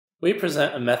We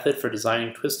present a method for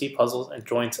designing twisty puzzles and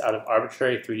joints out of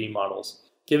arbitrary 3D models.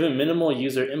 Given minimal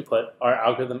user input, our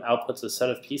algorithm outputs a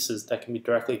set of pieces that can be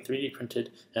directly 3D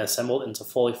printed and assembled into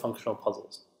fully functional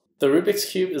puzzles. The Rubik's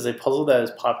Cube is a puzzle that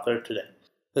is popular today.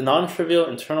 The non-trivial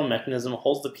internal mechanism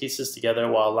holds the pieces together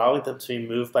while allowing them to be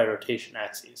moved by rotation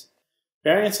axes.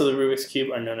 Variants of the Rubik's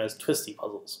Cube are known as twisty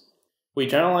puzzles. We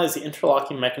generalize the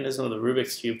interlocking mechanism of the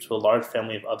Rubik's Cube to a large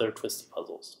family of other twisty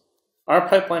puzzles. Our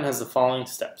pipeline has the following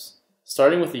steps.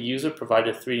 Starting with the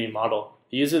user-provided 3D model,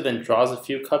 the user then draws a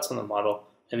few cuts on the model,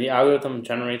 and the algorithm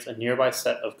generates a nearby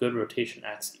set of good rotation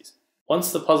axes.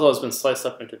 Once the puzzle has been sliced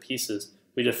up into pieces,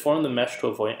 we deform the mesh to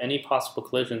avoid any possible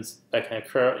collisions that can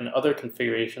occur in other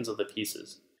configurations of the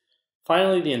pieces.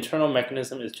 Finally, the internal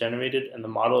mechanism is generated and the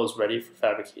model is ready for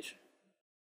fabrication.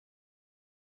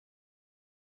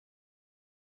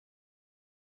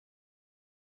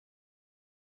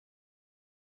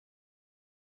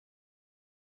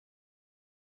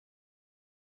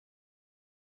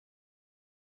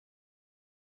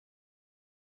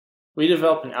 We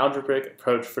develop an algebraic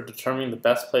approach for determining the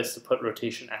best place to put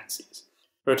rotation axes.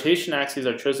 Rotation axes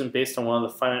are chosen based on one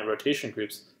of the finite rotation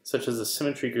groups, such as the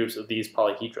symmetry groups of these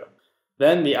polyhedra.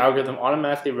 Then, the algorithm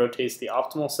automatically rotates the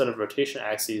optimal set of rotation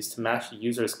axes to match the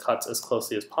user's cuts as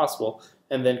closely as possible,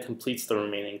 and then completes the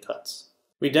remaining cuts.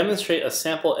 We demonstrate a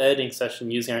sample editing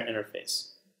session using our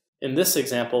interface. In this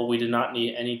example, we did not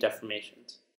need any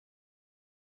deformations.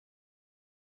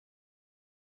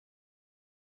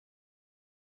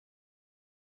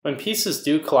 When pieces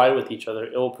do collide with each other,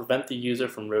 it will prevent the user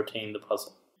from rotating the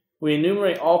puzzle. We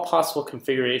enumerate all possible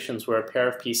configurations where a pair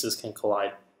of pieces can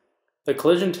collide. The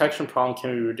collision detection problem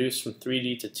can be reduced from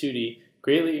 3D to 2D,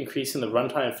 greatly increasing the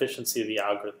runtime efficiency of the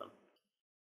algorithm.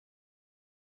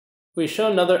 We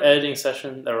show another editing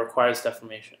session that requires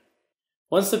deformation.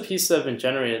 Once the pieces have been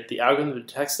generated, the algorithm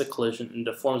detects the collision and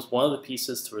deforms one of the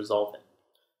pieces to resolve it.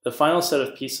 The final set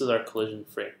of pieces are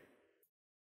collision-free.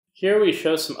 Here we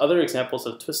show some other examples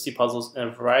of twisty puzzles in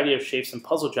a variety of shapes and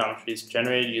puzzle geometries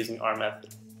generated using our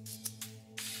method.